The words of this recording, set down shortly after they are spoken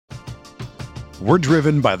We're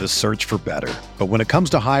driven by the search for better. But when it comes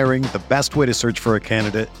to hiring, the best way to search for a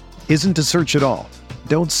candidate isn't to search at all.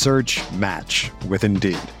 Don't search, match with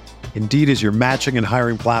Indeed. Indeed is your matching and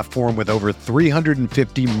hiring platform with over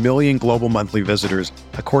 350 million global monthly visitors,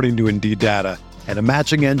 according to Indeed data, and a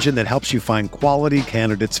matching engine that helps you find quality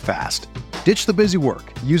candidates fast. Ditch the busy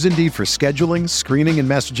work. Use Indeed for scheduling, screening, and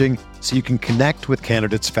messaging so you can connect with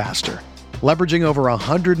candidates faster. Leveraging over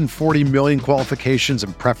 140 million qualifications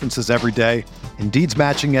and preferences every day, Indeed's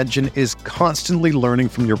matching engine is constantly learning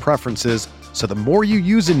from your preferences, so the more you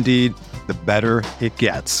use Indeed, the better it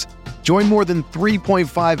gets. Join more than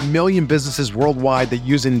 3.5 million businesses worldwide that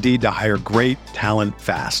use Indeed to hire great talent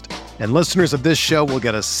fast. And listeners of this show will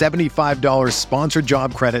get a $75 sponsored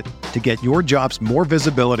job credit to get your jobs more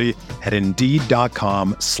visibility at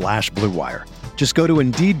Indeed.com/Blue Wire. Just go to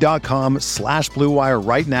Indeed.com/Blue Wire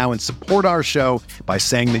right now and support our show by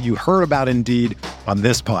saying that you heard about Indeed on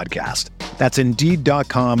this podcast. That's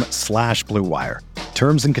Indeed.com/Blue Wire.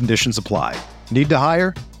 Terms and conditions apply. Need to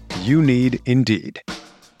hire? You need Indeed.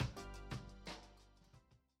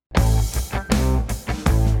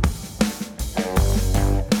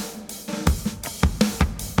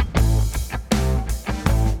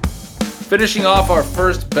 Finishing off our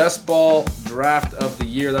first best ball draft of the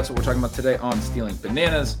year. That's what we're talking about today on Stealing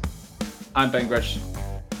Bananas. I'm Ben Gretsch.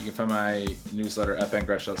 You can find my newsletter at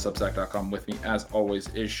bengretsch.substack.com. With me, as always,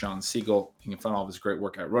 is Sean Siegel. You can find all of his great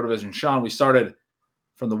work at Rotovision. Sean, we started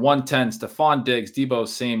from the 110, Stephon Diggs, Deebo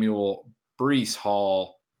Samuel, Breece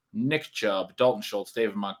Hall, Nick Chubb, Dalton Schultz,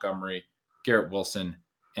 David Montgomery, Garrett Wilson,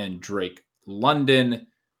 and Drake London.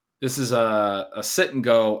 This is a sit and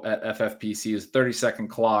go at FFPC, is 30-second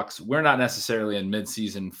clocks. We're not necessarily in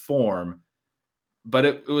midseason form, but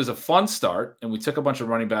it was a fun start, and we took a bunch of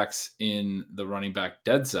running backs in the running back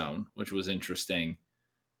dead zone, which was interesting.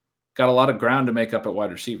 Got a lot of ground to make up at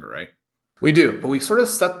wide receiver, right? We do, but we sort of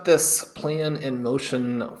set this plan in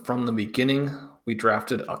motion from the beginning. We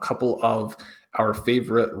drafted a couple of our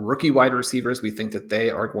favorite rookie wide receivers. We think that they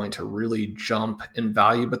are going to really jump in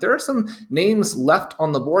value, but there are some names left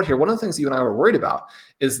on the board here. One of the things you and I were worried about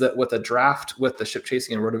is that with a draft with the ship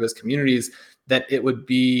chasing and Rotoviz communities, that it would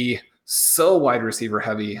be so wide receiver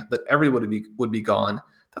heavy that everybody would be gone.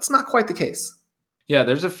 That's not quite the case. Yeah,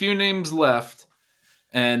 there's a few names left,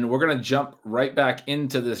 and we're going to jump right back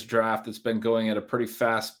into this draft that's been going at a pretty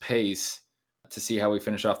fast pace to see how we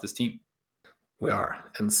finish off this team. We are.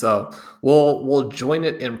 And so we'll join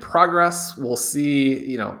it in progress. We'll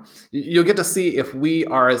see, you'll get to see if we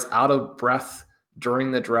are as out of breath during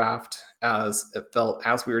the draft as it felt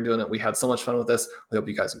as we were doing it. We had so much fun with this. We hope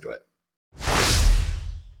you guys enjoy it.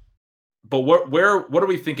 But what are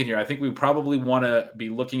we thinking here? I think we probably want to be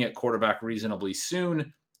looking at quarterback reasonably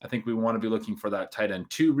soon. I think we want to be looking for that tight end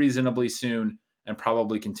 2 reasonably soon, and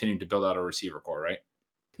probably continue to build out a receiver core, right?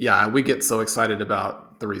 Yeah, we get so excited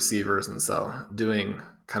about the receivers, and so doing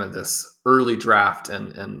kind of this early draft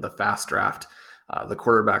and the fast draft, the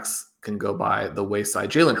quarterbacks can go by the wayside.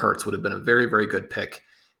 Jalen Hurts would have been a very, very good pick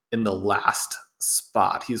in the last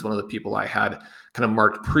spot. He's one of the people I had kind of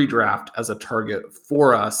marked pre-draft as a target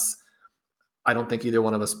for us. I don't think either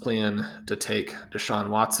one of us plan to take Deshaun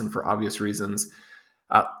Watson for obvious reasons.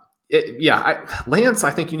 Lance, I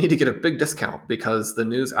think you need to get a big discount because the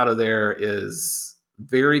news out of there is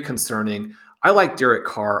very concerning. I like Derek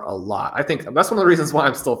Carr a lot. I think that's one of the reasons why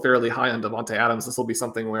I'm still fairly high on Devontae Adams. This will be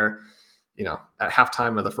something where, at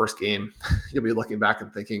halftime of the first game, you'll be looking back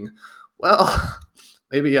and thinking, well,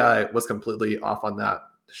 maybe I was completely off on that.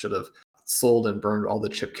 Should have sold and burned all the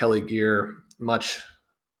Chip Kelly gear much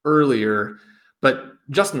earlier. But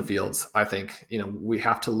Justin Fields, I think, we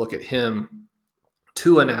have to look at him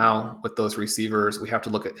Tua now with those receivers. We have to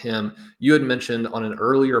look at him. You had mentioned on an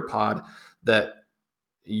earlier pod that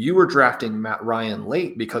you were drafting Matt Ryan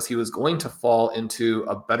late because he was going to fall into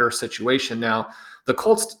a better situation. Now, the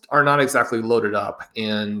Colts are not exactly loaded up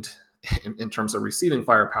and in terms of receiving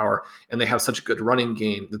firepower, and they have such a good running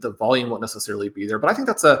game that the volume won't necessarily be there. But I think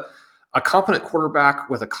that's a competent quarterback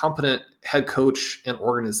with a competent head coach and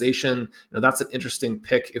organization. That's an interesting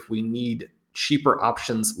pick if we need cheaper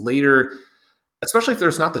options later, especially if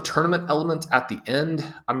there's not the tournament element at the end.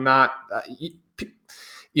 I'm not...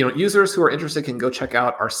 users who are interested can go check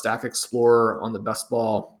out our Stack Explorer on the Best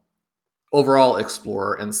Ball Overall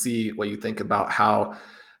Explorer and see what you think about how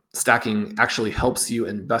stacking actually helps you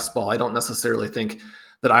in Best Ball. I don't necessarily think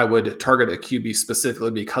that I would target a QB specifically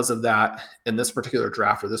because of that in this particular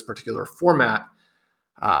draft or this particular format.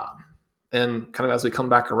 And kind of as we come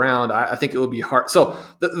back around, I think it would be hard. So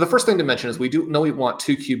the first thing to mention is we do know we want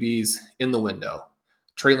 2 QBs in the window.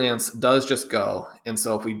 Trey Lance does just go. And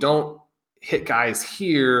so if we don't hit guys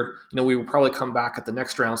here, we will probably come back at the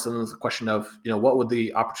next round. So then there's a question of, what would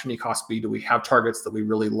the opportunity cost be? Do we have targets that we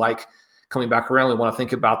really like coming back around? We want to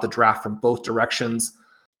think about the draft from both directions.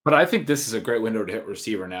 But I think this is a great window to hit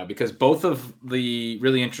receiver now, because both of the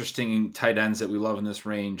really interesting tight ends that we love in this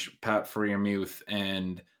range, Pat Freiermuth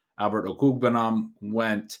and Albert Okwuegbunam,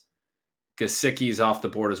 went. Gesicki's off the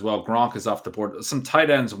board as well. Gronk is off the board. Some tight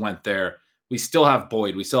ends went there. We still have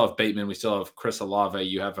Boyd. We still have Bateman. We still have Chris Olave.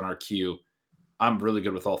 You have in our queue. I'm really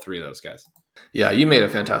good with all three of those guys. Yeah, you made a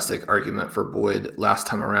fantastic argument for Boyd last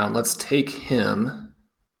time around. Let's take him.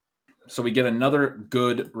 So we get another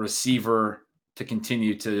good receiver to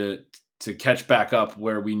continue to catch back up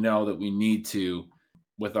where we know that we need to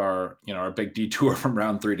with our big detour from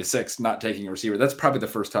round 3 to 6, not taking a receiver. That's probably the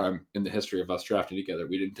first time in the history of us drafting together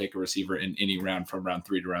we didn't take a receiver in any round from round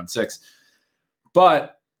 3 to round 6.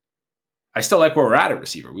 But I still like where we're at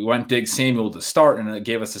receiver. We went Diggs Samuel to start, and it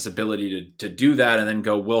gave us this ability to do that and then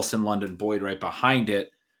go Wilson, London, Boyd right behind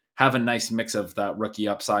it. Have a nice mix of that rookie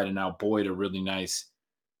upside, and now Boyd, a really nice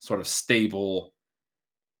sort of stable,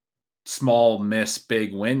 small miss,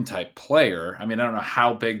 big win type player. I mean, I don't know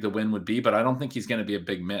how big the win would be, but I don't think he's going to be a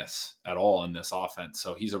big miss at all in this offense.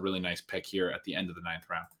 So he's a really nice pick here at the end of the 9th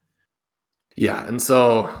round. Yeah. And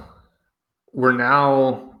so we're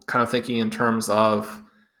now kind of thinking in terms of,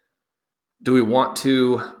 do we want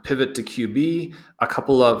to pivot to QB? A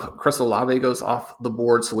couple of Chris Olave goes off the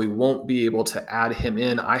board, so we won't be able to add him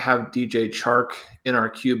in. I have DJ Chark in our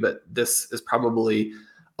queue, but this is probably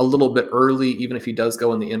a little bit early. Even if he does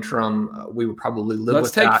go in the interim, we would probably live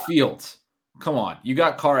with that. Let's take Fields. Come on. You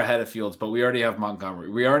got Carr ahead of Fields, but we already have Montgomery.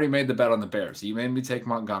 We already made the bet on the Bears. You made me take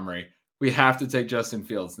Montgomery. We have to take Justin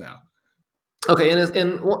Fields now. Okay,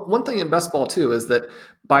 and one thing in best ball too is that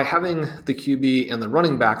by having the QB and the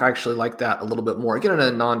running back, I actually like that a little bit more. Again, in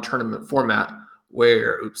a non-tournament format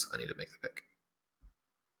where, I need to make the pick.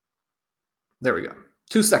 There we go.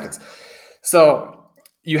 2 seconds. So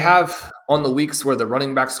you have on the weeks where the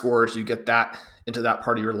running back scores, you get that into that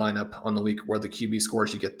part of your lineup. On the week where the QB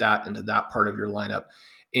scores, you get that into that part of your lineup.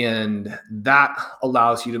 And that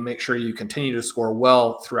allows you to make sure you continue to score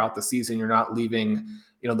well throughout the season. You're not leaving,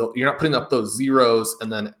 you're not putting up those zeros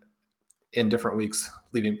and then in different weeks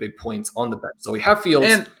leaving big points on the bench. So we have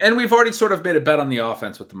Fields. And we've already sort of made a bet on the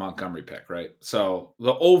offense with the Montgomery pick, right? So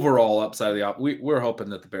the overall upside of the we're hoping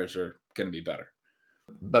that the Bears are going to be better.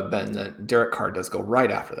 But Ben, Derek Carr does go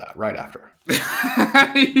right after that, right after.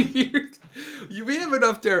 We have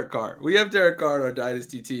enough Derek Carr. We have Derek Carr on our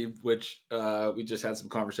Dynasty team, which we just had some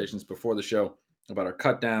conversations before the show about our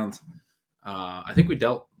cut downs. I think we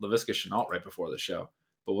dealt Laviska Shenault right before the show,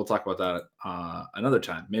 but we'll talk about that another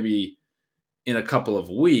time, maybe in a couple of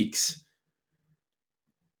weeks.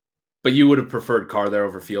 But you would have preferred Carr there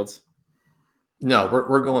over Fields? No,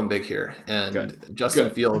 we're going big here. And Good. Justin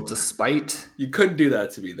Fields, despite... You couldn't do that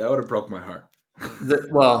to me. That would have broke my heart.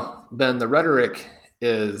 Well, Ben, the rhetoric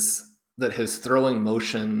is that his throwing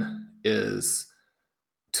motion is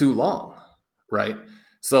too long, right?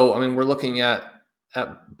 So, I mean, we're looking at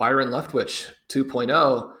Byron Leftwich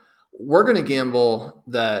 2.0. We're going to gamble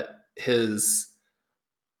that his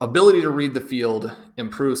ability to read the field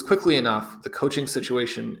improves quickly enough. The coaching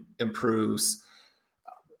situation improves,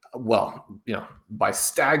 by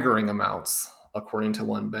staggering amounts, according to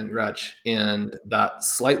one Ben Gretsch. And that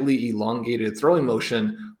slightly elongated throwing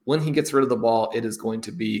motion, when he gets rid of the ball, it is going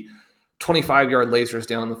to be 25-yard lasers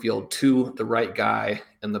down the field to the right guy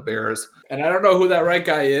and the Bears. And I don't know who that right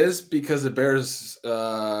guy is, because the Bears'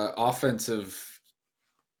 offensive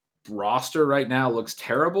roster right now looks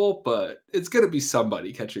terrible, but it's going to be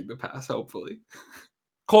somebody catching the pass, hopefully.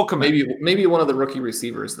 Cole Kmet. Maybe one of the rookie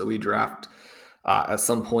receivers that we draft at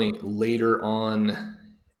some point later on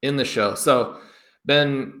in the show. So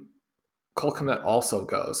Ben, Cole Kmet also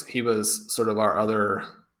goes. He was sort of our other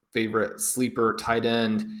favorite sleeper tight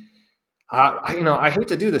end. I hate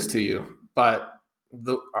to do this to you, but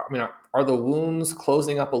are the wounds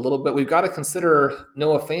closing up a little bit? We've got to consider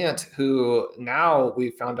Noah Fant, who now we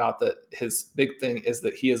found out that his big thing is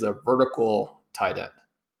that he is a vertical tight end.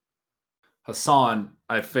 Hassan,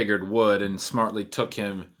 I figured, would, and smartly took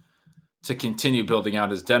him to continue building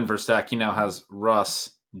out his Denver stack. He now has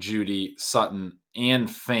Russ, Judy, Sutton, and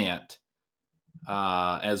Fant,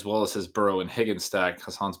 as well as his Burrow and Higgins stack.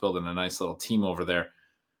 Hassan's building a nice little team over there.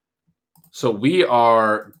 So we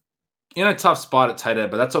are in a tough spot at tight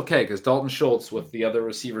end, but that's okay, because Dalton Schultz, with the other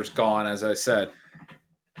receivers gone, as I said,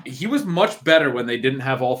 he was much better when they didn't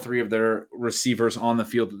have all three of their receivers on the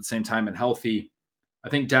field at the same time and healthy. I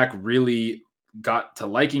think Dak really got to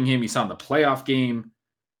liking him. You saw in the playoff game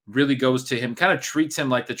really goes to him, kind of treats him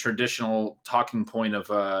like the traditional talking point of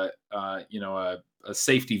a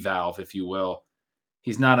safety valve, if you will.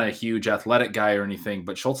 He's not a huge athletic guy or anything,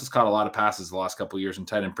 but Schultz has caught a lot of passes the last couple of years in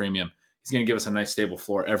tight end premium. He's going to give us a nice stable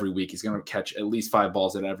floor every week. He's going to catch at least 5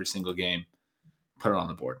 balls at every single game. Put it on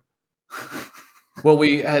the board. Well,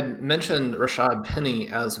 we had mentioned Rashad Penny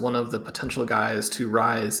as one of the potential guys to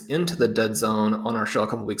rise into the dead zone on our show a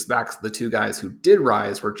couple weeks back. The two guys who did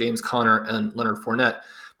rise were James Conner and Leonard Fournette.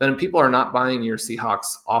 But people are not buying your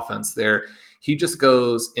Seahawks offense there. He just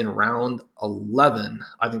goes in round 11.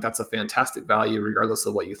 I think that's a fantastic value, regardless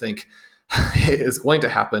of what you think is going to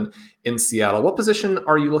happen in Seattle. What position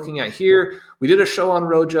are you looking at here? We did a show on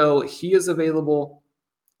Rojo. He is available.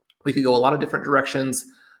 We could go a lot of different directions.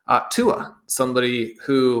 Tua, somebody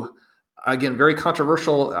who, again, very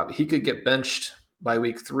controversial. He could get benched by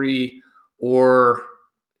week 3, or,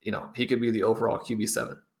 he could be the overall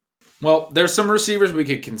QB7. Well, there's some receivers we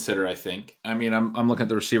could consider, I think. I mean, I'm looking at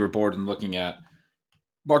the receiver board and looking at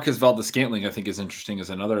Marquez Valdes-Scantling, I think is interesting as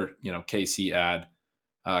another, KC ad.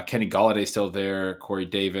 Kenny Golladay still there. Corey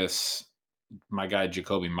Davis, my guy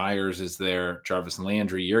Jacoby Myers is there. Jarvis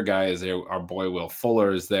Landry, your guy is there. Our boy Will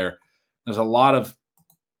Fuller is there. There's a lot of,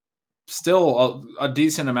 still a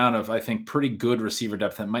decent amount of, I think, pretty good receiver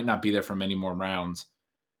depth that might not be there for many more rounds.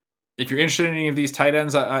 If you're interested in any of these tight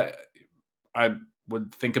ends, I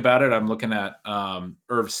would think about it. I'm looking at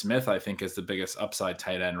Irv Smith, I think, is the biggest upside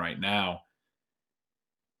tight end right now.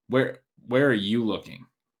 Where are you looking?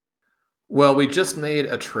 Well, we just made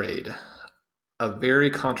a trade, a very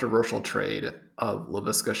controversial trade of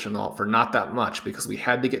Laviska Shenault for not that much, because we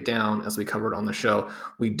had to get down, as we covered on the show.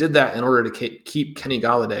 We did that in order to keep Kenny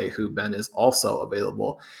Golladay, who, Ben, is also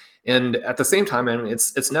available. And at the same time,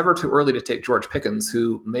 it's never too early to take George Pickens,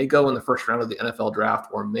 who may go in the first round of the NFL draft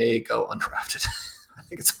or may go undrafted. I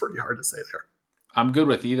think it's pretty hard to say there. I'm good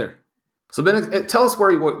with either. So Ben, tell us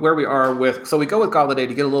where we are with. So we go with Golladay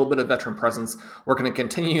to get a little bit of veteran presence. We're going to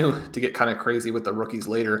continue to get kind of crazy with the rookies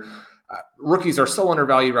later. Rookies are so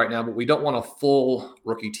undervalued right now, but we don't want a full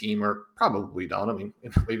rookie team, or probably don't. I mean,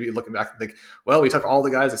 maybe looking back and think, well, we took all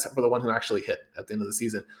the guys except for the one who actually hit at the end of the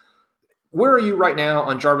season. Where are you right now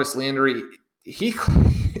on Jarvis Landry?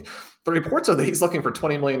 The reports are that he's looking for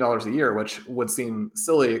 $20 million a year, which would seem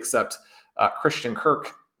silly, except Christian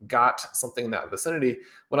Kirk got something in that vicinity.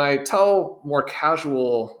 When I tell more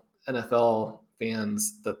casual NFL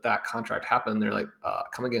fans that contract happened, they're like,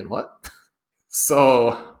 come again, what?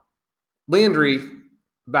 So Landry,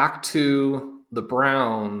 back to the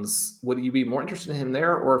Browns. Would you be more interested in him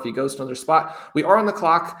there, or if he goes to another spot? We are on the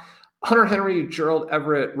clock. Hunter Henry, Gerald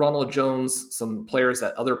Everett, Ronald Jones, some players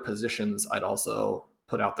at other positions I'd also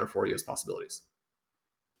put out there for you as possibilities.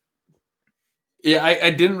 Yeah, I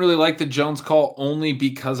didn't really like the Jones call, only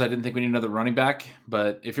because I didn't think we need another running back.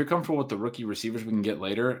 But if you're comfortable with the rookie receivers we can get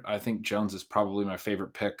later, I think Jones is probably my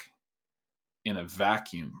favorite pick in a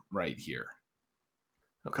vacuum right here.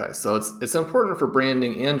 Okay, so it's important for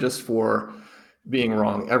branding and just for being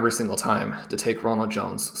wrong every single time to take Ronald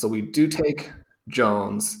Jones. So we do take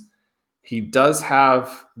Jones. He does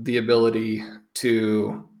have the ability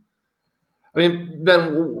to,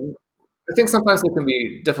 Ben, I think sometimes it can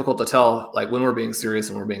be difficult to tell, like, when we're being serious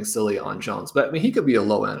and we're being silly on Jones. But he could be a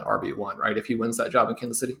low-end RB1, right, if he wins that job in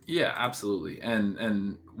Kansas City? Yeah, absolutely.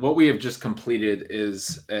 And what we have just completed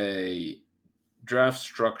is a draft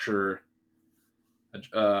structure,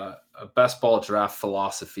 a best ball draft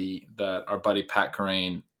philosophy that our buddy Pat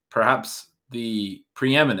Kerrane, perhaps the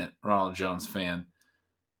preeminent Ronald Jones fan,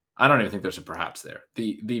 I don't even think there's a perhaps there,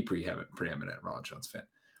 the preeminent Ronald Jones fan,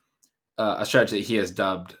 a strategy that he has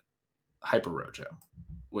dubbed Hyper Rojo,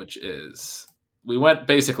 which is, we went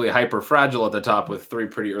basically hyper fragile at the top with 3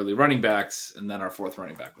 pretty early running backs, and then our 4th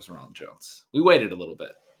running back was Ronald Jones. We waited a little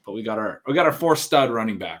bit, but we got our 4 stud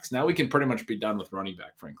running backs. Now we can pretty much be done with running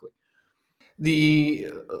back, frankly.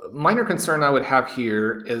 The minor concern I would have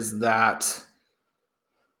here is that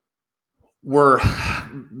we're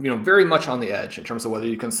very much on the edge in terms of whether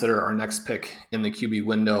you consider our next pick in the QB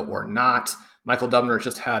window or not. Michael Dubner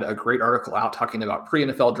just had a great article out talking about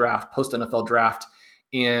pre-NFL draft, post-NFL draft,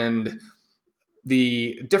 and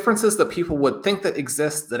the differences that people would think that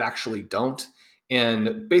exist that actually don't.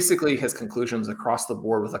 And basically his conclusions across the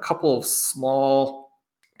board, with a couple of small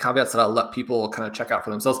caveats that I'll let people kind of check out for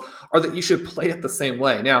themselves, are that you should play it the same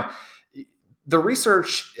way. Now, the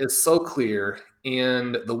research is so clear,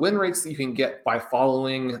 and the win rates that you can get by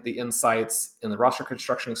following the insights in the Roster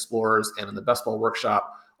Construction Explorers and in the Best Ball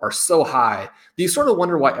Workshop are so high that you sort of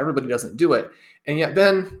wonder why everybody doesn't do it. And yet,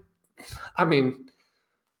 Ben,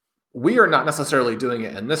 we are not necessarily doing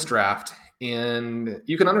it in this draft, and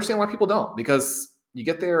you can understand why people don't, because you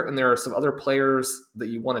get there and there are some other players that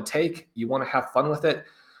you want to take, you want to have fun with it.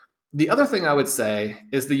 The other thing I would say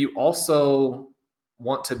is that you also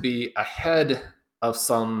want to be ahead of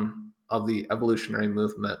some of the evolutionary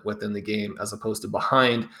movement within the game as opposed to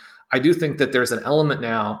behind. I do think that there's an element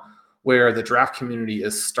now where the draft community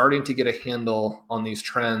is starting to get a handle on these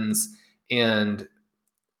trends, and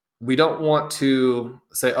we don't want to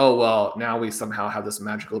say, oh, well, now we somehow have this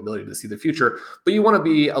magical ability to see the future, but you want to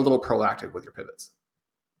be a little proactive with your pivots.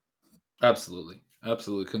 Absolutely.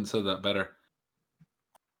 Couldn't say that better.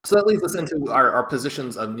 So that leads us into our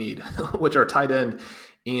positions of need, which are tight end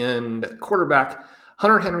and quarterback.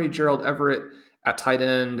 Hunter Henry, Gerald Everett at tight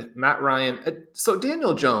end, Matt Ryan. So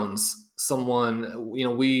Daniel Jones, someone,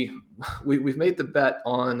 we've made the bet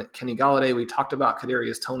on Kenny Golladay. We talked about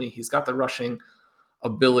Kadarius Toney. He's got the rushing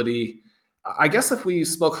ability. I guess if we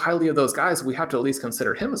spoke highly of those guys, we have to at least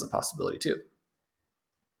consider him as a possibility too.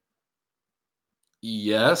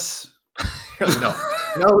 Yes.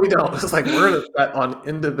 No, we don't. It's like we're going to bet on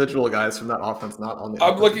individual guys from that offense, not on the I'm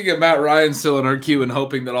offense. looking at Matt Ryan still in our queue and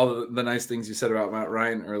hoping that all the nice things you said about Matt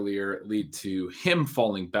Ryan earlier lead to him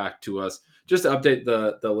falling back to us. Just to update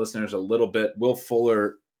the listeners a little bit, Will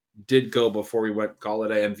Fuller did go before we went.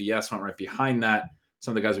 Golladay and VS went right behind that.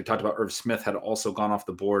 Some of the guys we talked about, Irv Smith, had also gone off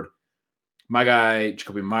the board. My guy,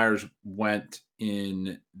 Jacoby Myers, went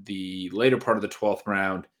in the later part of the 12th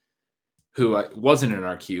round, who wasn't in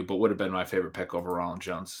our queue, but would have been my favorite pick over Ronald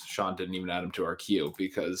Jones. Sean didn't even add him to our queue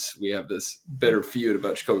because we have this bitter feud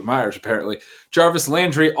about Jacoby Myers, apparently. Jarvis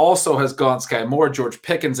Landry also has gone. Sky Moore, George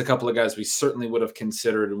Pickens, a couple of guys we certainly would have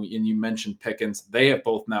considered, and you mentioned Pickens. They have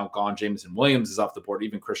both now gone. Jameson Williams is off the board.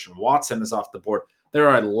 Even Christian Watson is off the board. There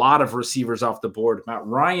are a lot of receivers off the board. Matt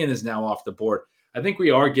Ryan is now off the board. I think we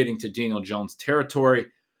are getting to Daniel Jones territory.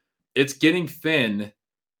 It's getting thin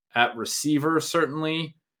at receiver,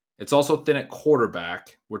 certainly. It's also thin at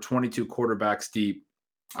quarterback. We're 22 quarterbacks deep.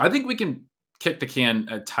 I think we can kick the can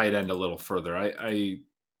at tight end a little further. I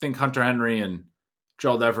think Hunter Henry and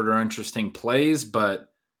Gerald Everett are interesting plays, but I'm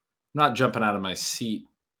not jumping out of my seat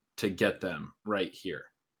to get them right here.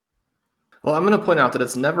 Well, I'm going to point out that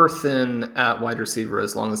it's never thin at wide receiver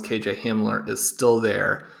as long as KJ Hamler is still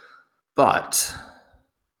there, but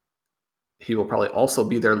he will probably also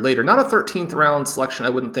be there later. Not a 13th round selection, I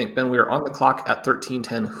wouldn't think. Ben, we are on the clock at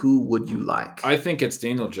 13-10. Who would you like? I think it's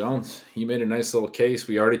Daniel Jones. He made a nice little case.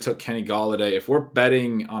 We already took Kenny Golladay. If we're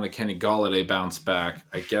betting on a Kenny Golladay bounce back,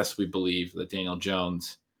 I guess we believe that Daniel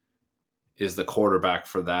Jones is the quarterback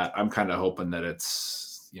for that. I'm kind of hoping that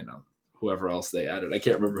it's, whoever else they added. I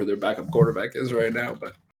can't remember who their backup quarterback is right now,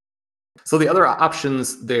 but. So the other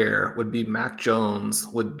options there would be Mac Jones,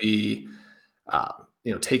 would be,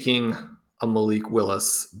 taking a Malik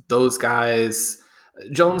Willis. Those guys,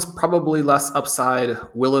 Jones probably less upside.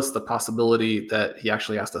 Willis, the possibility that he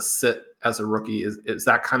actually has to sit as a rookie. Is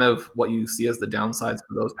that kind of what you see as the downsides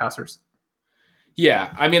for those passers?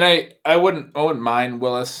 Yeah, I mean, I wouldn't mind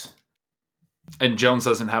Willis. And Jones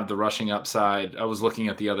doesn't have the rushing upside. I was looking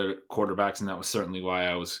at the other quarterbacks, and that was certainly why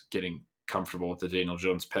I was getting comfortable with the Daniel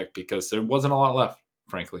Jones pick, because there wasn't a lot left,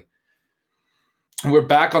 frankly. We're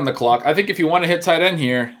back on the clock. I think if you want to hit tight end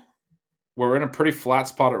here, we're in a pretty flat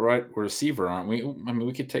spot at right receiver, aren't we? I mean,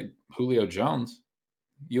 we could take Julio Jones.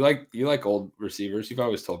 You like old receivers. You've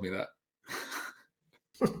always told me that.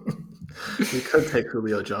 We could take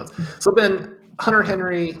Julio Jones. So, Ben, Hunter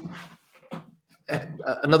Henry,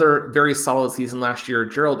 another very solid season last year.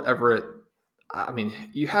 Gerald Everett, I mean,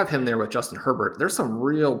 you have him there with Justin Herbert. There's some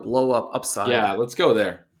real blow-up upside. Yeah, let's go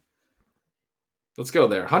there.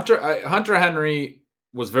 Hunter Henry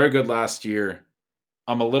was very good last year.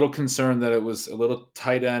 I'm a little concerned that it was a little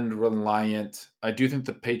tight end reliant. I do think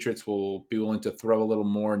the Patriots will be willing to throw a little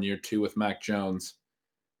more in year 2 with Mac Jones.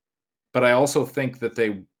 But I also think that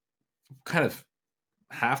they kind of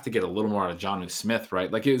have to get a little more out of Jonnu Smith,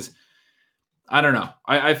 right? I don't know.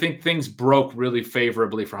 I think things broke really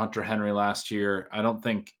favorably for Hunter Henry last year. I don't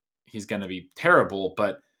think he's going to be terrible,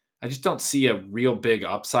 but I just don't see a real big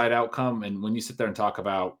upside outcome. And when you sit there and talk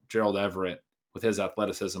about Gerald Everett with his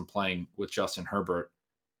athleticism playing with Justin Herbert,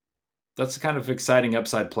 that's the kind of exciting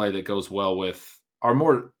upside play that goes well with our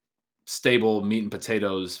more stable meat and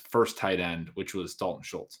potatoes first tight end, which was Dalton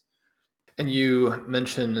Schultz. And you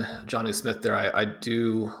mentioned Jonnu Smith there. I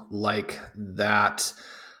do like that.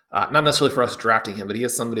 Not necessarily for us drafting him, but he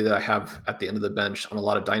is somebody that I have at the end of the bench on a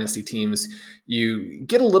lot of dynasty teams. You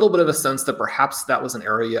get a little bit of a sense that perhaps that was an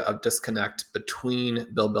area of disconnect between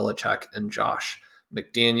Bill Belichick and Josh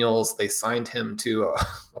McDaniels. They signed him to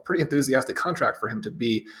a pretty enthusiastic contract for him to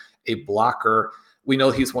be a blocker. We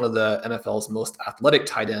know he's one of the NFL's most athletic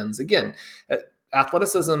tight ends. Again,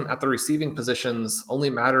 athleticism at the receiving positions only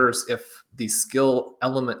matters if the skill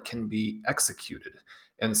element can be executed.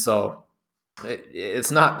 And so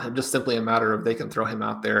it's not just simply a matter of they can throw him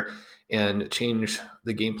out there and change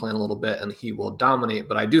the game plan a little bit and he will dominate.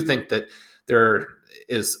 But I do think that there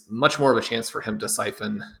is much more of a chance for him to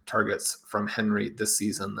siphon targets from Henry this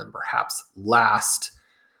season than perhaps last.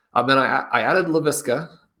 Then I added Laviska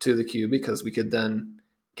to the queue because we could then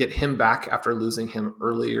get him back after losing him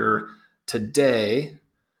earlier today.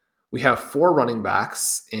 We have 4 running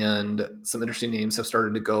backs, and some interesting names have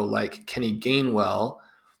started to go, like Kenny Gainwell.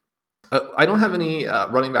 I don't have any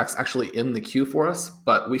running backs actually in the queue for us,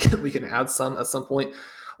 but we can add some at some point.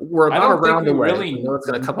 We're about a round away. I know it's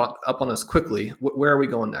going to come up on us quickly. Where are we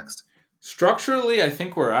going next? Structurally, I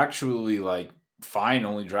think we're actually fine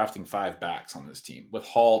only drafting 5 backs on this team with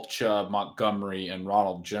Hall, Chubb, Montgomery, and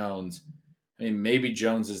Ronald Jones. I mean, maybe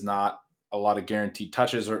Jones is not a lot of guaranteed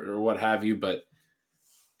touches or what have you, but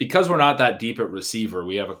because we're not that deep at receiver,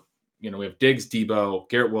 we have Diggs, Debo,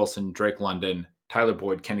 Garrett Wilson, Drake London, Tyler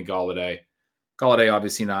Boyd, Kenny Golladay. Golladay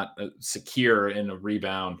obviously not secure in a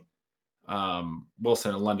rebound.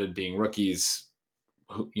 Wilson and London being rookies,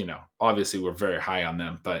 who, obviously we're very high on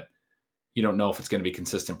them, but you don't know if it's going to be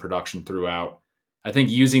consistent production throughout. I think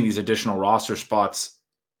using these additional roster spots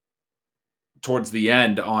towards the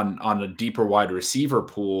end on a deeper wide receiver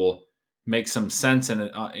pool makes some sense in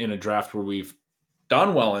a draft where we've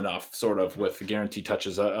done well enough sort of with the guaranteed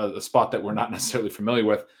touches, a spot that we're not necessarily familiar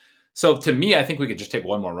with. So to me, I think we could just take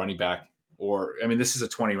one more running back, this is a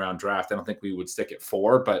 20-round draft. I don't think we would stick at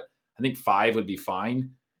 4, but I think 5 would be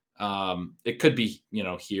fine. It could be,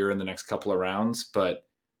 here in the next couple of rounds, but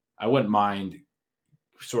I wouldn't mind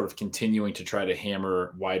sort of continuing to try to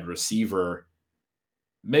hammer wide receiver.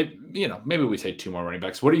 Maybe we take 2 more running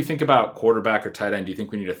backs. What do you think about quarterback or tight end? Do you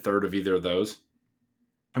think we need a third of either of those?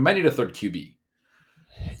 We might need a third QB.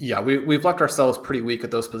 Yeah, we've left ourselves pretty weak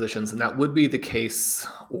at those positions, and that would be the case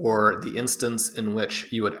or the instance in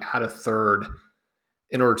which you would add a third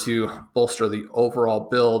in order to bolster the overall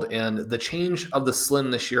build. And the change of the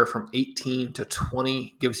slim this year from 18 to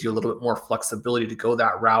 20 gives you a little bit more flexibility to go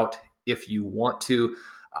that route if you want to.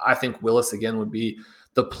 I think Willis, again, would be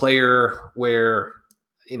the player where,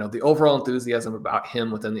 the overall enthusiasm about him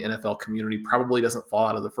within the NFL community probably doesn't fall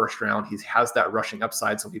out of the first round. He has that rushing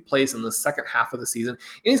upside. So if he plays in the second half of the season,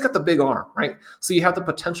 and he's got the big arm, right? So you have the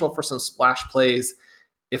potential for some splash plays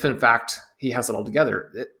if, in fact, he has it all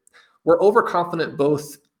together. We're overconfident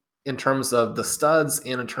both in terms of the studs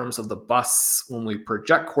and in terms of the busts when we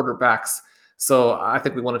project quarterbacks. So I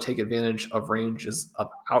think we want to take advantage of ranges of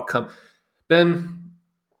outcome. Ben,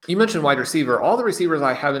 you mentioned wide receiver. All the receivers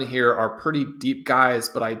I have in here are pretty deep guys,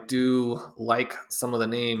 but I do like some of the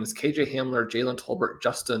names. KJ Hamler, Jalen Tolbert,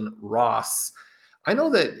 Justin Ross. I know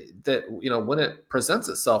that when it presents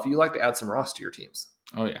itself, you like to add some Ross to your teams.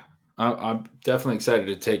 Oh, yeah. I'm definitely excited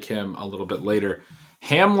to take him a little bit later.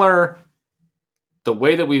 Hamler, the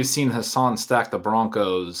way that we've seen Hassan stack the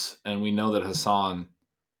Broncos, and we know that Hassan,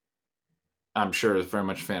 I'm sure, is very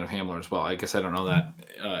much a fan of Hamler as well. I guess I don't know that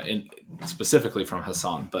specifically from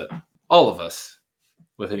Hassan, but all of us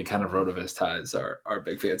with any kind of RotoViz ties are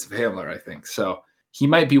big fans of Hamler, I think. So he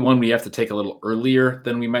might be one we have to take a little earlier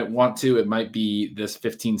than we might want to. It might be this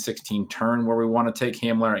 15-16 turn where we want to take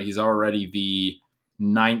Hamler. He's already the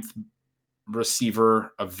 9th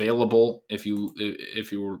receiver available if you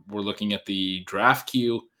were looking at the draft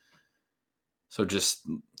queue. So just,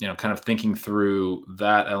 kind of thinking through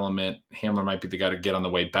that element, Hamler might be the guy to get on the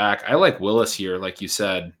way back. I like Willis here, like you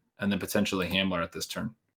said, and then potentially Hamler at this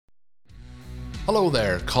turn. Hello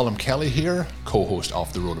there, Colm Kelly here, co-host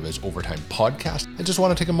of the RotoViz Overtime podcast. I just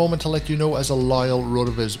want to take a moment to let you know, as a loyal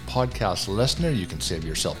RotoViz podcast listener, you can save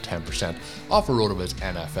yourself 10% off a RotoViz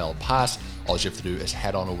NFL pass. All you have to do is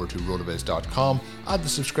head on over to rotoviz.com, add the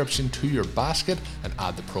subscription to your basket, and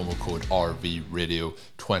add the promo code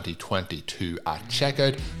RVRadio2022 at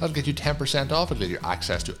checkout. That'll get you 10% off. It'll get you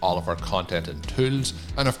access to all of our content and tools,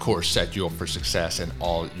 and of course set you up for success in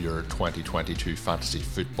all your 2022 fantasy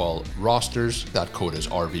football rosters. That code is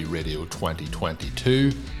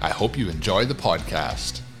RVRadio2022. I hope you enjoy the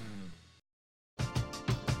podcast.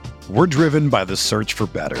 We're driven by the search for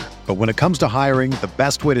better. But when it comes to hiring, the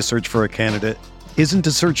best way to search for a candidate isn't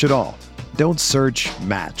to search at all. Don't search,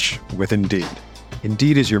 match with Indeed.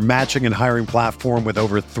 Indeed is your matching and hiring platform with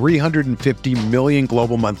over 350 million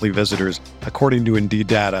global monthly visitors, according to Indeed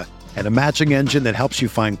data, and a matching engine that helps you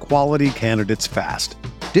find quality candidates fast.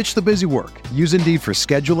 Ditch the busy work. Use Indeed for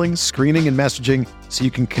scheduling, screening, and messaging so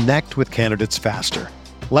you can connect with candidates faster.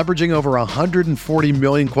 Leveraging over 140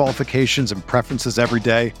 million qualifications and preferences every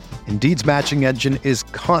day, Indeed's matching engine is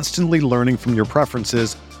constantly learning from your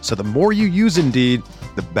preferences, so the more you use Indeed,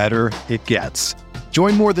 the better it gets.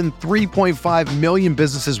 Join more than 3.5 million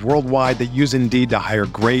businesses worldwide that use Indeed to hire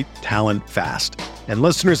great talent fast. And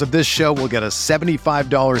listeners of this show will get a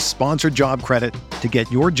 $75 sponsored job credit to get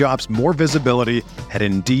your jobs more visibility at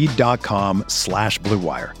Indeed.com/Blue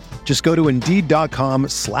Wire. Just go to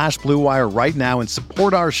Indeed.com/Blue Wire right now and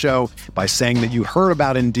support our show by saying that you heard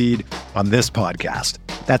about Indeed on this podcast.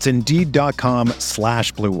 That's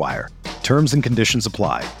Indeed.com/Blue Wire. Terms and conditions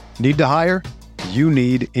apply. Need to hire? You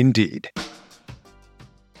need Indeed.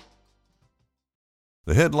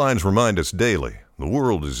 The headlines remind us daily, the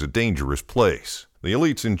world is a dangerous place. The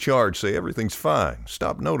elites in charge say everything's fine,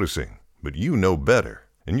 stop noticing. But you know better.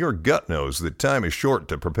 And your gut knows that time is short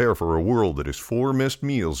to prepare for a world that is 4 missed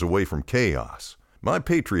meals away from chaos. My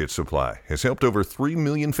Patriot Supply has helped over 3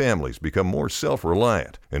 million families become more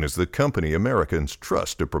self-reliant and is the company Americans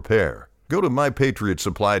trust to prepare. Go to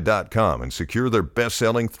MyPatriotSupply.com and secure their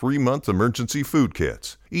best-selling 3-month emergency food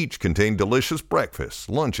kits. Each contain delicious breakfasts,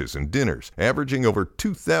 lunches, and dinners, averaging over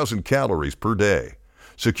 2,000 calories per day.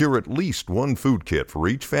 Secure at least 1 food kit for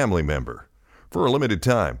each family member. For a limited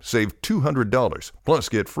time, save $200, plus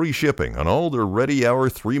get free shipping on all their Ready Hour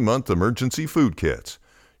 3-month emergency food kits.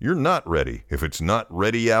 You're not ready if it's not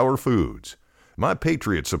Ready Hour Foods. My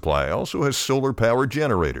Patriot Supply also has solar power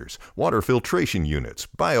generators, water filtration units,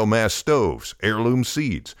 biomass stoves, heirloom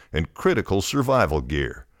seeds, and critical survival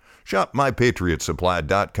gear. Shop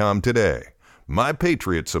MyPatriotSupply.com today.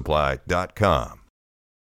 MyPatriotSupply.com.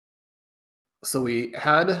 So we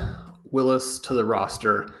had Willis to the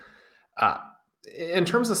roster. In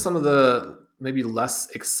terms of some of the maybe less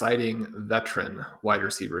exciting veteran wide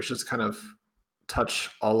receivers, just kind of touch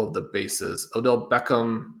all of the bases. Odell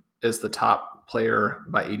Beckham is the top player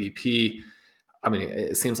by ADP. I mean,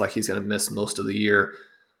 it seems like he's going to miss most of the year.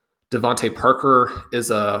 Devontae Parker is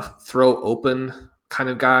a throw open kind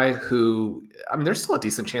of guy who, I mean, there's still a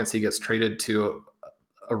decent chance he gets traded to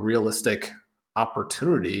a realistic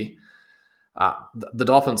opportunity. The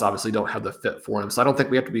Dolphins obviously don't have the fit for him, so I don't think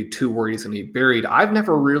we have to be too worried he's going to be buried. I've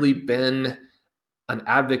never really been an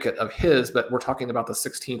advocate of his, but we're talking about the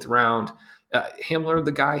 16th round. Hamler,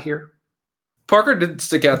 the guy here? Parker did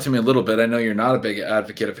stick out to me a little bit. I know you're not a big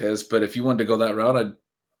advocate of his, but if you wanted to go that route, I'd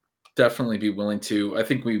definitely be willing to. I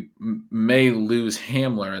think we may lose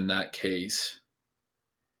Hamler in that case.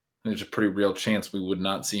 There's a pretty real chance we would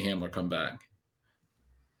not see Hamler come back.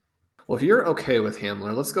 Well, if you're okay with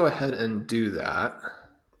Hamler, let's go ahead and do that.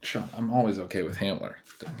 Sure, I'm always okay with Hamler.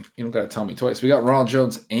 You don't got to tell me twice. We got Ronald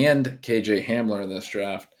Jones and KJ Hamler in this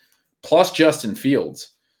draft, plus Justin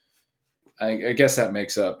Fields. I guess that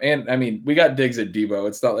makes up. And, I mean, we got Diggs at Debo.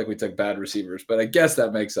 It's not like we took bad receivers, but I guess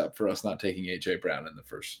that makes up for us not taking A.J. Brown in the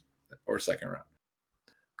first or second round.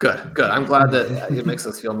 Good. I'm glad that it makes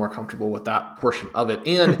us feel more comfortable with that portion of it.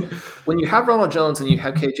 And when you have Ronald Jones and you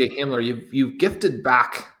have KJ Hamler, you've gifted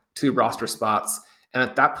back 2 roster spots. And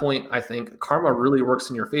at that point, I think karma really works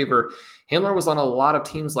in your favor. Hamler was on a lot of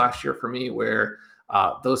teams last year for me where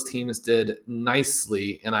those teams did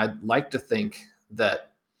nicely. And I'd like to think that,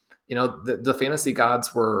 you know, the fantasy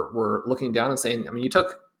gods were looking down and saying, I mean, you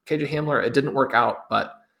took KJ Hamler, it didn't work out,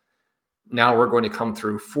 but now we're going to come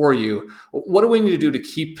through for you. What do we need to do to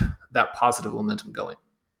keep that positive momentum going?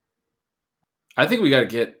 I think we got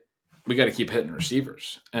to keep hitting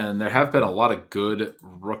receivers. And there have been a lot of good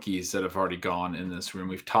rookies that have already gone in this room.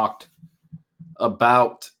 We've talked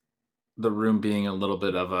about the room being a little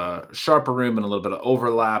bit of a sharper room and a little bit of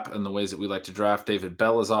overlap in the ways that we like to draft. David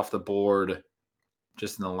Bell is off the board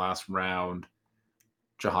just in the last round.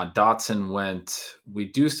 Jahan Dotson went. We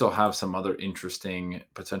do still have some other interesting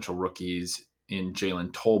potential rookies in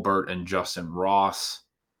Jalen Tolbert and Justin Ross.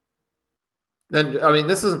 Then, I mean,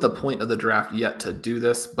 this isn't the point of the draft yet to do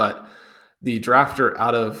this, but the drafter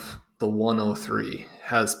out of the 103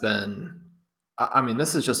 has been, I mean,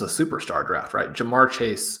 this is just a superstar draft, right? Jamar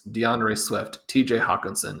Chase, DeAndre Swift, TJ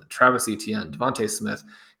Hawkinson, Travis Etienne, Devontae Smith,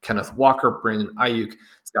 Kenneth Walker, Brandon Ayuk,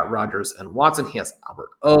 Scott Rogers, and Watson. He has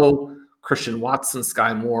Albert O, Christian Watson,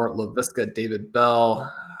 Sky Moore, Laviska, David Bell.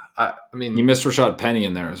 I mean, you missed Rashad Penny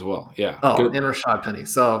in there as well. Yeah. Oh, good. And Rashad Penny.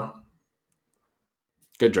 So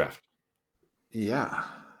good draft. Yeah.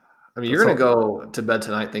 I mean, you're going to go to bed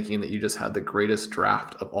tonight thinking that you just had the greatest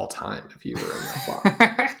draft of all time if you were in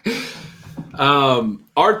that spot.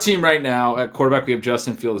 Our team right now at quarterback, we have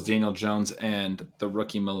Justin Fields, Daniel Jones, and the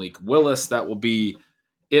rookie Malik Willis. That will be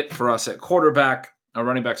it for us at quarterback. Our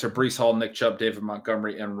running backs are Breece Hall, Nick Chubb, David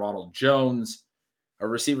Montgomery, and Ronald Jones. Our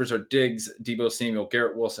receivers are Diggs, Deebo Samuel,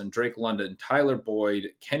 Garrett Wilson, Drake London, Tyler Boyd,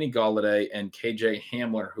 Kenny Golladay, and KJ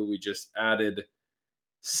Hamler, who we just added.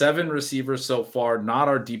 7 receivers so far, not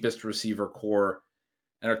our deepest receiver core.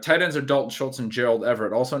 And our tight ends are Dalton Schultz and Gerald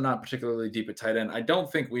Everett, also not particularly deep at tight end. I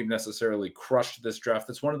don't think we've necessarily crushed this draft.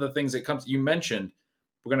 That's one of the things that comes. You mentioned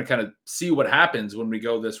we're going to kind of see what happens when we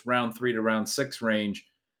go this round 3 to round 6 range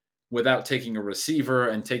without taking a receiver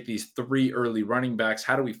and take these 3 early running backs.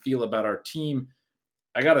 How do we feel about our team?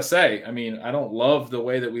 I got to say, I mean, I don't love the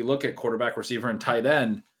way that we look at quarterback, receiver, and tight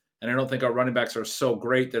end. And I don't think our running backs are so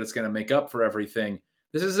great that it's going to make up for everything.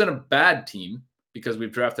 This isn't a bad team because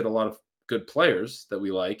we've drafted a lot of good players that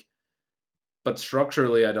we like. But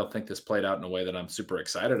structurally, I don't think this played out in a way that I'm super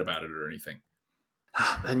excited about it or anything.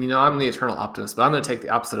 And, I'm the eternal optimist, but I'm going to take the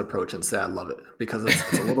opposite approach and say I love it because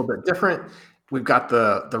it's a little bit different. We've got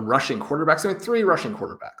the rushing quarterbacks. I mean, 3 rushing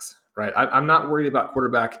quarterbacks, right? I'm not worried about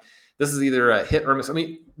quarterback. This is either a hit or a miss. I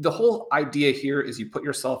mean, the whole idea here is you put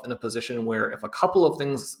yourself in a position where if a couple of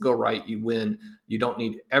things go right, you win. You don't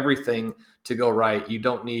need everything to go right. You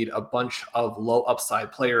don't need a bunch of low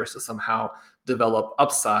upside players to somehow develop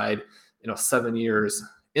upside, 7 years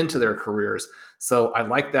into their careers. So I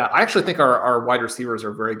like that. I actually think our wide receivers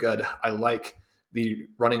are very good. I like the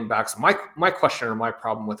running backs. My question or my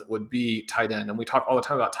problem with it would be tight end. And we talk all the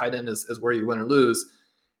time about tight end is where you win or lose.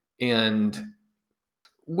 And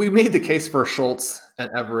we made the case for Schultz and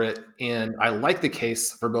Everett, and I like the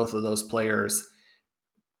case for both of those players.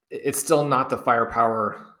 It's still not the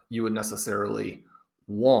firepower you would necessarily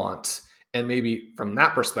want. And maybe from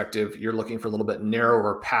that perspective, you're looking for a little bit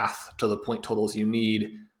narrower path to the point totals you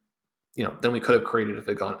need, than we could have created if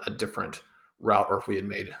it had gone a different route or if we had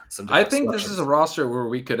made some different I think selections. This is a roster where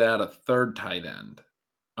we could add a 3rd tight end.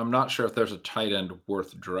 I'm not sure if there's a tight end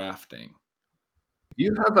worth drafting.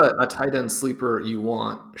 You have a tight end sleeper you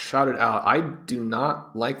want, shout it out. I do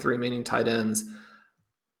not like the remaining tight ends.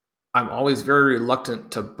 I'm always very reluctant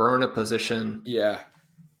to burn a position. Yeah.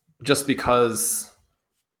 Just because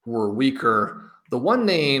we're weaker. The one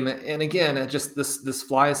name, and again, it just this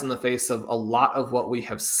flies in the face of a lot of what we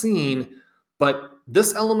have seen, but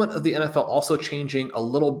this element of the NFL also changing a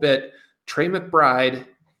little bit. Trey McBride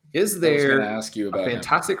is there. I was going to ask you about a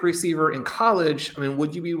fantastic receiver in college. I mean,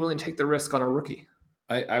 would you be willing to take the risk on a rookie?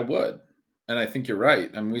 I would. And I think you're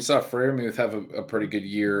right. I mean, we saw Freiermuth have a pretty good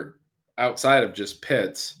year outside of just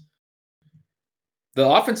Pitts. The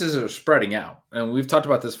offenses are spreading out. And we've talked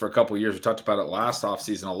about this for a couple of years. We talked about it last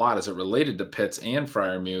offseason a lot as it related to Pitts and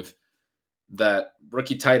Freiermuth, that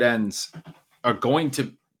rookie tight ends are going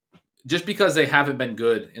to, just because they haven't been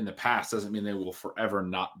good in the past doesn't mean they will forever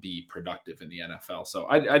not be productive in the NFL. So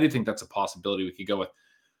I do think that's a possibility we could go with.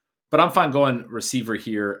 But I'm fine going receiver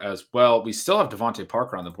here as well. We still have Devontae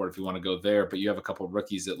Parker on the board if you want to go there, but you have a couple of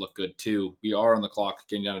rookies that look good too. We are on the clock,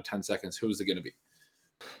 getting down to 10 seconds. Who is it going to be?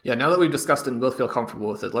 Yeah, now that we've discussed it and both feel comfortable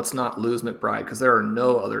with it, let's not lose McBride because there are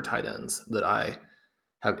no other tight ends that I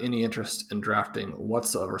have any interest in drafting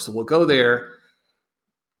whatsoever. So we'll go there.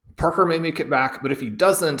 Parker may make it back, but if he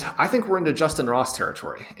doesn't, I think we're into Justin Ross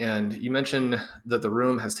territory. And you mentioned that the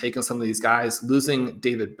room has taken some of these guys. Losing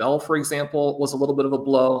David Bell, for example, was a little bit of a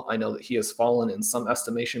blow. I know that he has fallen in some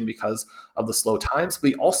estimation because of the slow times, but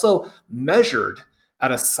he also measured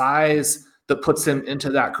at a size that puts him into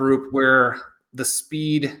that group where the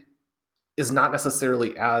speed is not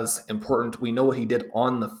necessarily as important. We know what he did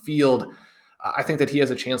on the field. I think that he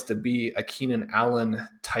has a chance to be a Keenan Allen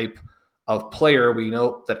type of player. We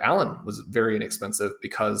know that Allen was very inexpensive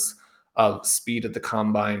because of speed at the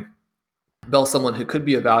combine. Bell, someone who could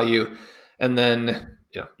be a value. And then,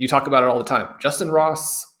 you talk about it all the time. Justin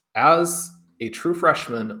Ross, as a true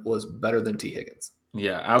freshman, was better than T. Higgins.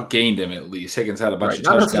 Yeah, outgained him at least. Higgins had a bunch of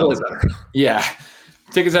not touchdowns. Better. Yeah,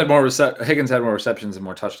 Higgins had more receptions and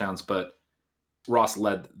more touchdowns, but Ross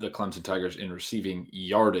led the Clemson Tigers in receiving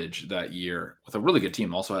yardage that year with a really good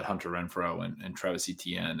team. Also had Hunter Renfrow and Travis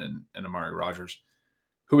Etienne and Amari Rogers.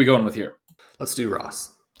 Who are we going with here? Let's do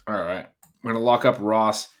Ross. All right. We're going to lock up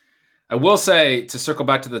Ross. I will say, to circle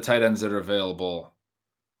back to the tight ends that are available,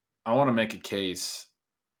 I want to make a case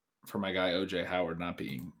for my guy OJ Howard not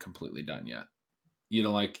being completely done yet. You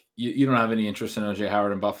don't have any interest in OJ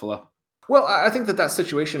Howard in Buffalo? Well, I think that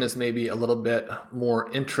situation is maybe a little bit more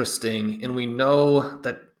interesting. And we know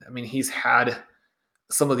that, he's had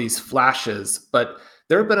some of these flashes, but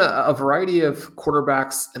there have been a variety of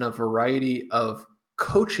quarterbacks and a variety of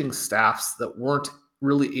coaching staffs that weren't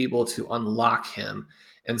really able to unlock him.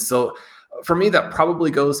 And so for me, that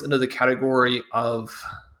probably goes into the category of,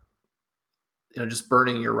 just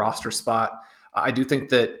burning your roster spot. I do think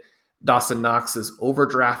that Dawson Knox is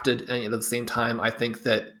overdrafted. And at the same time, I think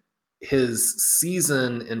that his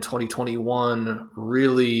season in 2021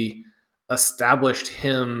 really established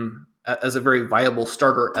him as a very viable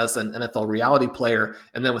starter as an NFL reality player.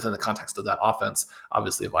 And then within the context of that offense,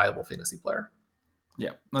 obviously a viable fantasy player.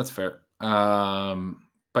 Yeah, that's fair. But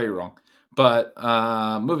you're wrong. But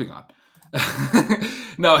moving on.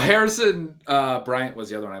 No, Harrison Bryant was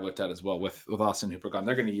the other one I looked at as well with Austin Hooper gone.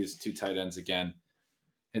 They're going to use 2 tight ends again,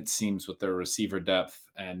 it seems, with their receiver depth.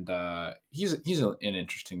 And he's an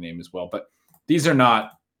interesting name as well. But these are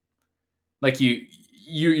not like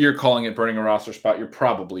you're calling it burning a roster spot. You're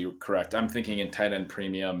probably correct. I'm thinking in tight end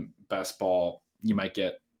premium, best ball, you might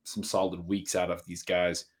get some solid weeks out of these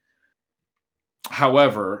guys.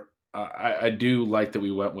 However, I do like that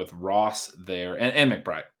we went with Ross there and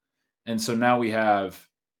McBride. And so now we have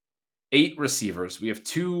 8 receivers. We have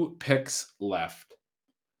 2 picks left.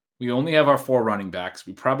 We only have our 4 running backs.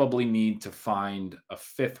 We probably need to find a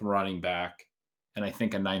 5th running back and I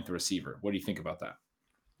think a 9th receiver. What do you think about that?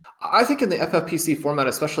 I think in the FFPC format,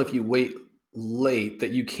 especially if you wait late, that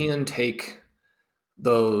you can take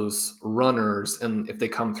those runners, and if they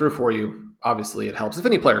come through for you, obviously it helps. If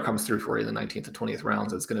any player comes through for you in the 19th and 20th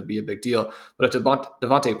rounds, it's going to be a big deal. But if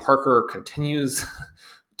Devontae Parker continues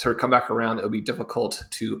to come back around, it'll be difficult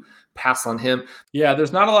to pass on him. Yeah,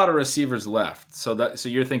 there's not a lot of receivers left. So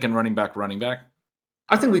you're thinking running back.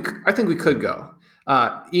 I think we could go.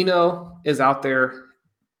 Eno is out there.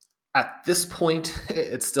 At this point,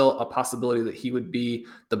 it's still a possibility that he would be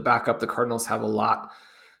the backup. The Cardinals have a lot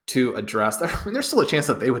to address. There's still a chance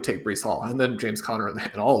that they would take Breece Hall, and then James Conner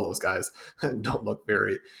and all of those guys don't look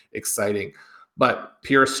very exciting. But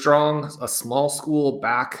Pierre Strong, a small school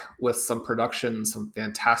back with some production, some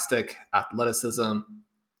fantastic athleticism.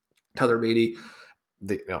 Tyler Beatty,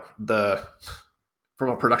 from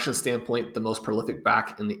a production standpoint, the most prolific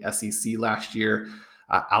back in the SEC last year,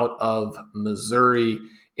 out of Missouri.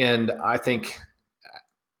 And I think,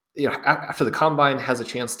 after the combine, has a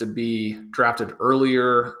chance to be drafted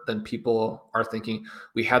earlier than people are thinking.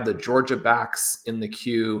 We had the Georgia backs in the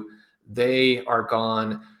queue. They are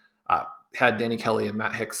gone. Had Danny Kelly and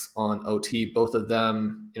Matt Hicks on OT. Both of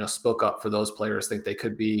them, spoke up for those players, think they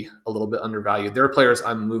could be a little bit undervalued. They're players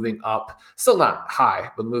I'm moving up, still not high,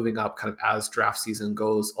 but moving up kind of as draft season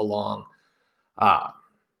goes along.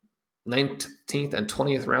 19th and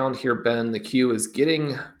 20th round here, Ben. The queue is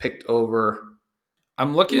getting picked over.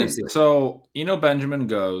 I'm looking. So, Benjamin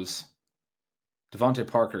goes. Devontae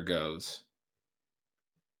Parker goes.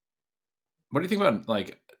 What do you think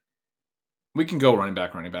about, we can go running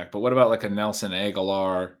back, but what about a Nelson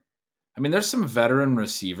Aguilar? I mean, there's some veteran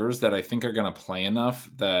receivers that I think are going to play enough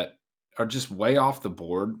that are just way off the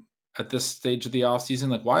board at this stage of the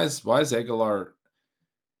offseason. Why is Aguilar?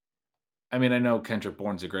 I mean, I know Kendrick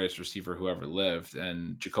Bourne's the greatest receiver who ever lived,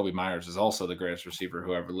 and Jacoby Myers is also the greatest receiver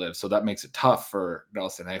who ever lived. So that makes it tough for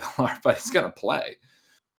Nelson Aguilar, but he's going to play.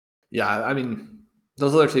 Yeah, I mean,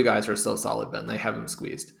 those other 2 guys are so solid, Ben. They have him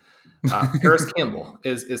squeezed. Harris Campbell,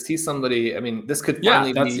 is he somebody? I mean, this could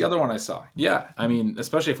finally that's the other one I saw. Yeah, I mean,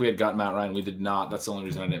 especially if we had gotten Matt Ryan, we did not. That's the only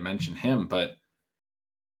reason I didn't mention him, but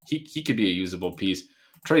he could be a usable piece.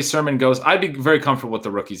 Trey Sermon goes. I'd be very comfortable with the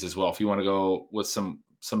rookies as well. If you want to go with some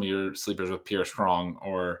of your sleepers with Pierre Strong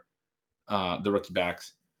or the rookie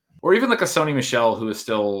backs, or even a Sony Michel, who is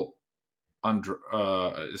still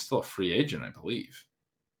a free agent, I believe.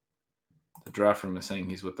 The draft room is saying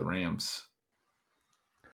he's with the Rams.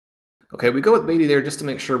 Okay, we go with Beatty there just to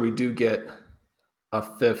make sure we do get a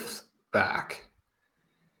 5th back.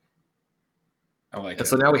 I like and it.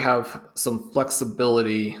 So now we have some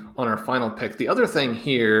flexibility on our final pick. The other thing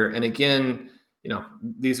here, and again,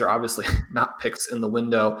 these are obviously not picks in the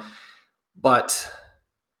window, but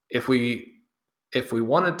if we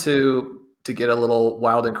wanted to get a little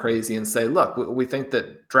wild and crazy and say, look, we think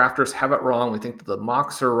that drafters have it wrong. We think that the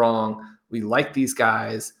mocks are wrong. We like these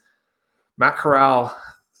guys. Matt Corral,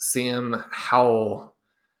 Sam Howell,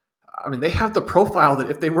 I mean, they have the profile that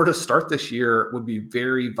if they were to start this year would be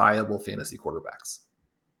very viable fantasy quarterbacks.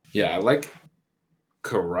 Yeah, I like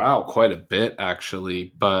Corral quite a bit,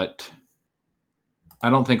 actually, but I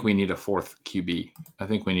don't think we need a 4th QB. I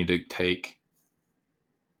think we need to take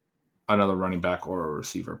another running back or a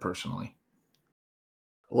receiver, personally.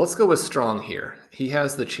 Let's go with Strong here. He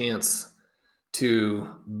has the chance to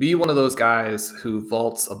be one of those guys who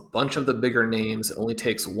vaults a bunch of the bigger names. It only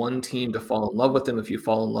takes one team to fall in love with him. If you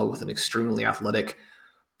fall in love with an extremely athletic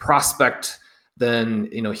prospect, then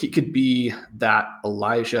he could be that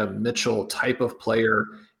Elijah Mitchell type of player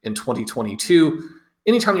in 2022.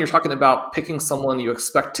 Anytime you're talking about picking someone you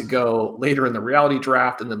expect to go later in the reality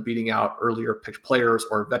draft and then beating out earlier picked players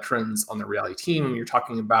or veterans on the reality team, you're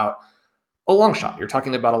talking about a long shot. You're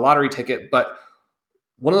talking about a lottery ticket. But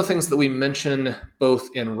one of the things that we mention both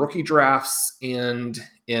in rookie drafts and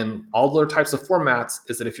in all other types of formats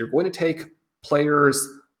is that if you're going to take players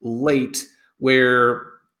late where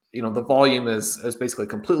the volume is basically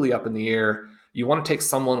completely up in the air, you want to take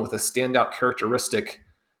someone with a standout characteristic.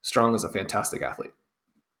 Strong is a fantastic athlete.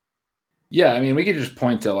 Yeah, I mean, we could just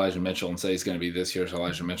point to Elijah Mitchell and say he's going to be this year's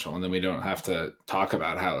Elijah Mitchell, and then we don't have to talk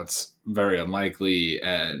about how it's very unlikely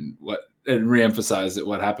and reemphasize that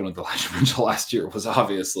what happened with Elijah Mitchell last year was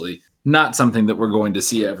obviously not something that we're going to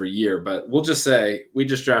see every year. But we'll just say we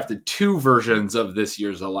just drafted two versions of this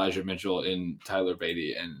year's Elijah Mitchell in Tyler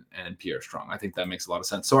Beatty and Pierre Strong. I think that makes a lot of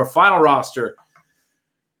sense. So our final roster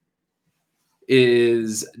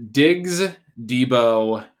is Diggs,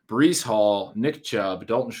 Debo, Breece Hall, Nick Chubb,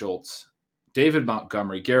 Dalton Schultz, David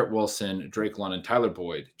Montgomery, Garrett Wilson, Drake London, Tyler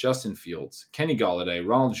Boyd, Justin Fields, Kenny Golladay,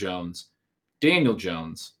 Ronald Jones, Daniel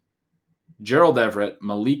Jones, Gerald Everett,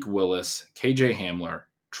 Malik Willis, KJ Hamler,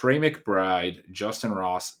 Trey McBride, Justin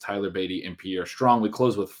Ross, Tyler Beatty, and Pierre Strong. We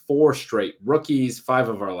close with 4 straight rookies, 5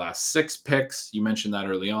 of our last 6 picks. You mentioned that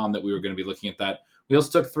early on that we were going to be looking at that. We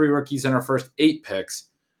also took 3 rookies in our first 8 picks.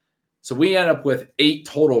 So we end up with 8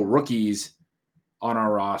 total rookies on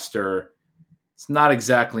our roster. It's not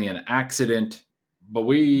exactly an accident, but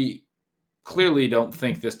we clearly don't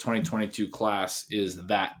think this 2022 class is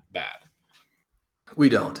that bad. We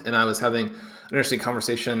don't. And I was having an interesting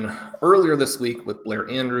conversation earlier this week with Blair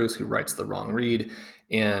Andrews, who writes The Wrong Read,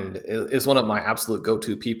 and is one of my absolute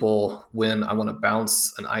go-to people when I want to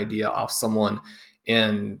bounce an idea off someone.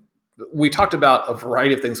 And we talked about a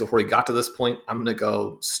variety of things before we got to this point. I'm going to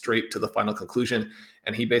go straight to the final conclusion.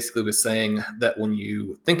 And he basically was saying that when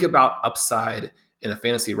you think about upside in a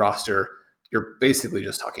fantasy roster, you're basically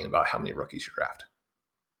just talking about how many rookies you draft.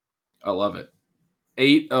 I love it.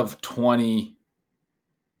 8 of 20.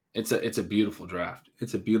 It's a beautiful draft.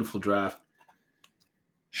 It's a beautiful draft.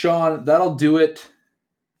 Sean, that'll do it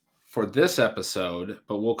for this episode,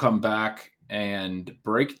 but we'll come back and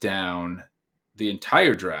break down the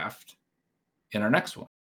entire draft in our next one.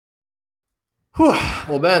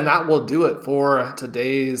 Well, Ben, that will do it for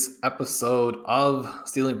today's episode of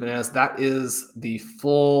Stealing Bananas. That is the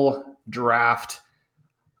full draft.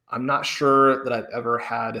 I'm not sure that I've ever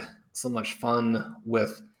had so much fun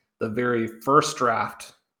with the very first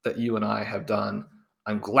draft that you and I have done.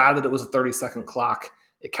 I'm glad that it was a 30-second clock.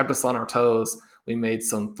 It kept us on our toes. We made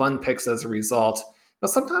some fun picks as a result. But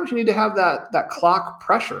sometimes you need to have that clock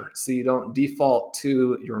pressure so you don't default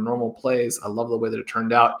to your normal plays. I love the way that it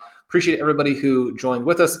turned out. Appreciate everybody who joined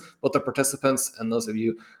with us, both the participants and those of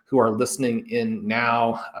you who are listening in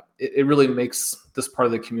now. It really makes this part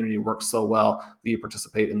of the community work so well that you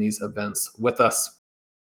participate in these events with us.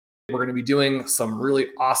 We're going to be doing some really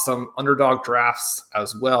awesome underdog drafts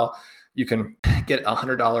as well. You can get a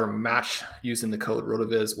 $100 match using the code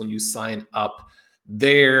RotoViz when you sign up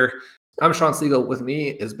there. I'm Sean Siegel. With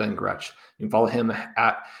me is Ben Gretch. You can follow him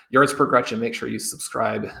at Yards Per Gretch and make sure you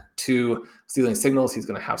subscribe to Stealing Signals. He's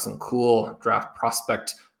going to have some cool draft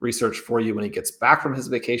prospect research for you when he gets back from his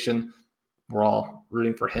vacation. We're all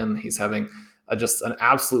rooting for him. He's having just an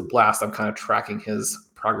absolute blast. I'm kind of tracking his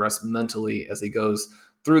progress mentally as he goes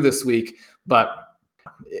through this week. But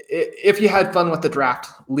if you had fun with the draft,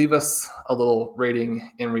 leave us a little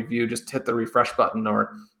rating and review. Just hit the refresh button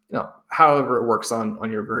or however it works on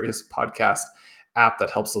your various podcast app that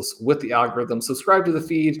helps us with the algorithm. Subscribe to the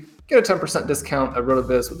feed, get a 10% discount at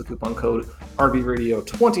RotoViz with the coupon code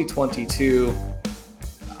RVRadio2022.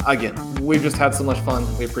 Again, we've just had so much fun.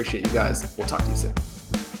 We appreciate you guys. We'll talk to you soon.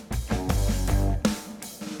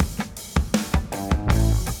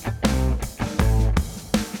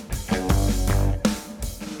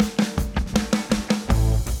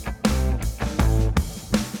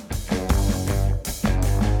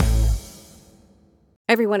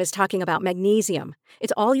 Everyone is talking about magnesium.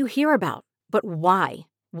 It's all you hear about. But why?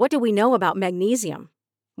 What do we know about magnesium?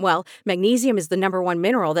 Well, magnesium is the #1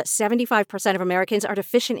 mineral that 75% of Americans are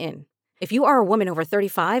deficient in. If you are a woman over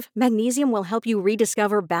 35, magnesium will help you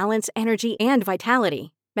rediscover balance, energy, and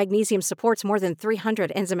vitality. Magnesium supports more than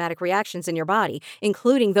 300 enzymatic reactions in your body,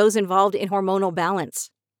 including those involved in hormonal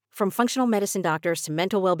balance. From functional medicine doctors to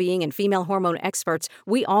mental well-being and female hormone experts,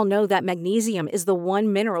 we all know that magnesium is the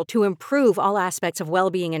one mineral to improve all aspects of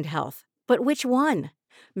well-being and health. But which one?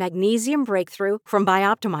 Magnesium Breakthrough from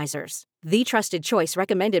Bioptimizers, the trusted choice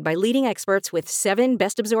recommended by leading experts with 7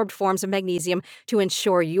 best-absorbed forms of magnesium to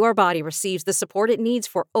ensure your body receives the support it needs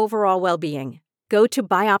for overall well-being. Go to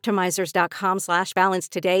bioptimizers.com/balance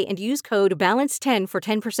today and use code BALANCE10 for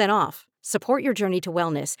 10% off. Support your journey to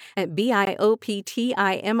wellness at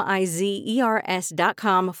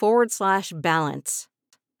bioptimizers.com/balance.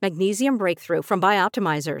 Magnesium Breakthrough from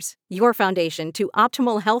Bioptimizers, your foundation to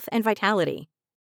optimal health and vitality.